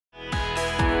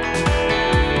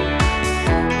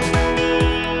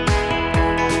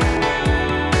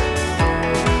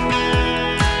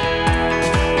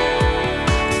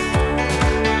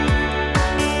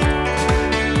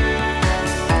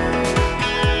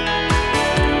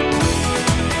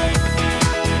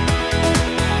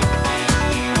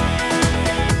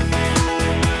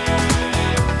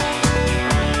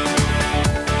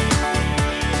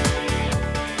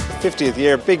50th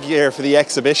year, big year for the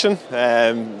exhibition,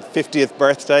 50th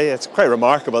birthday. It's quite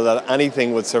remarkable that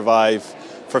anything would survive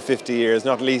for 50 years,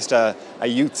 not least a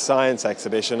youth science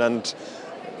exhibition, and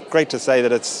great to say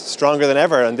that it's stronger than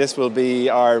ever, and this will be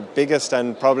our biggest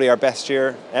and probably our best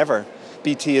year ever.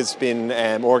 BT has been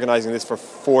organising this for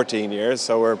 14 years,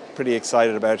 so we're pretty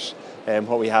excited about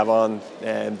what we have on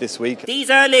this week. These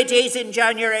early days in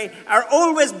January are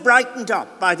always brightened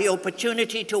up by the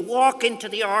opportunity to walk into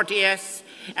the RDS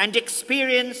and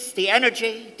experience the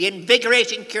energy, the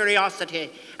invigorating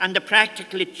curiosity and the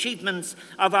practical achievements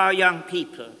of our young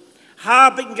people,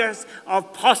 harbingers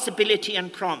of possibility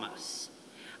and promise.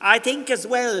 I think as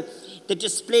well the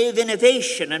display of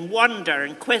innovation and wonder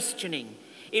and questioning.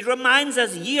 It reminds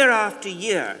us year after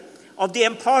year of the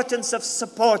importance of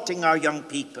supporting our young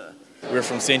people. We're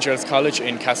from St Giles College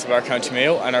in Castlebar, County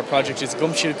Mayo, and our project is a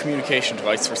gum shield communication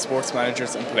device for sports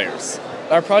managers and players.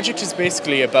 Our project is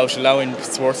basically about allowing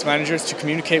sports managers to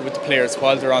communicate with the players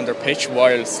while they're on their pitch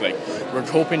wirelessly. We're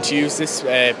hoping to use this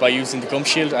by using the gum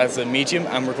shield as a medium,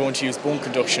 and we're going to use bone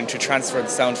conduction to transfer the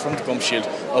sound from the gum shield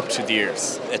up to the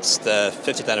ears. It's the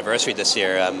 50th anniversary this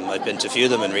year. I've been to a few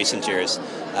of them in recent years,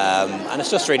 and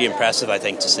it's just really impressive, I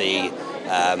think, to see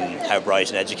how bright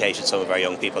and educated some of our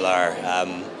young people are.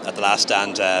 At the last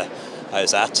stand I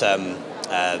was at,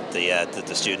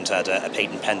 the student had a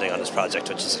patent pending on his project,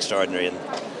 which is extraordinary and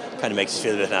kind of makes us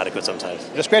feel a bit inadequate sometimes.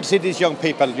 It's great to see these young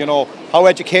people, you know, how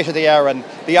educated they are and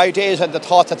the ideas and the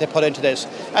thoughts that they put into this.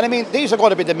 And I mean, these are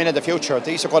going to be the men of the future.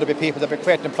 These are going to be people that will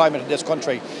create employment in this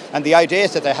country. And the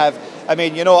ideas that they have, I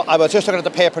mean, you know, I was just looking at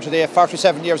the paper today,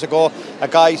 47 years ago, a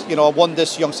guy, you know, won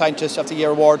this Young Scientist of the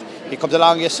Year award. He comes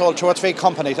along, he sold 2 or 3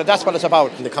 companies, and that's what it's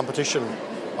about. The competition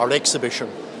or exhibition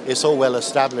is so well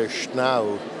established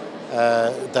now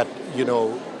that, you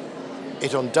know,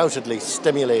 it undoubtedly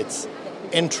stimulates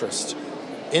interest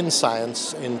in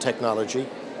science, in technology,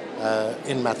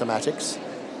 in mathematics,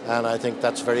 and I think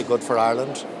that's very good for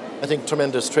Ireland. I think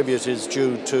tremendous tribute is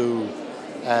due to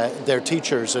their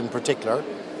teachers in particular,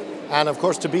 and of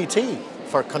course to BT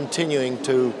for continuing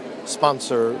to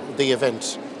sponsor the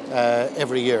event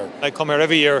every year. I come here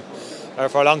every year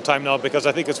for a long time now because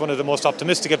I think it's one of the most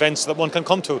optimistic events that one can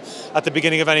come to at the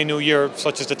beginning of any new year,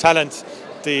 such as the talent,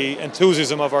 the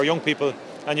enthusiasm of our young people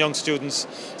and young students,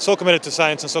 so committed to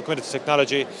science and so committed to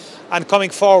technology, and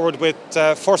coming forward with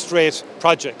first-rate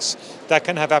projects that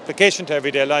can have application to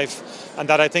everyday life, and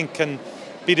that I think can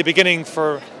be the beginning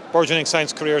for burgeoning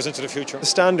science careers into the future. The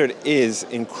standard is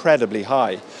incredibly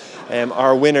high.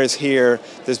 Our winners here,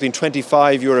 there's been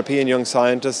 25 European young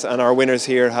scientists, and our winners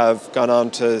here have gone on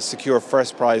to secure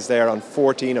first prize there on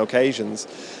 14 occasions.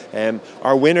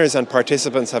 Our winners and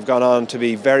participants have gone on to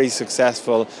be very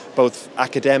successful both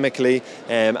academically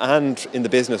and in the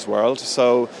business world.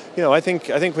 So, you know, I think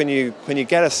when you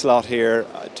get a slot here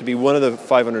to be one of the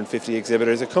 550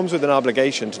 exhibitors, it comes with an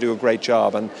obligation to do a great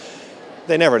job, and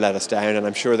they never let us down, and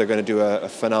I'm sure they're going to do a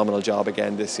phenomenal job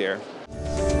again this year.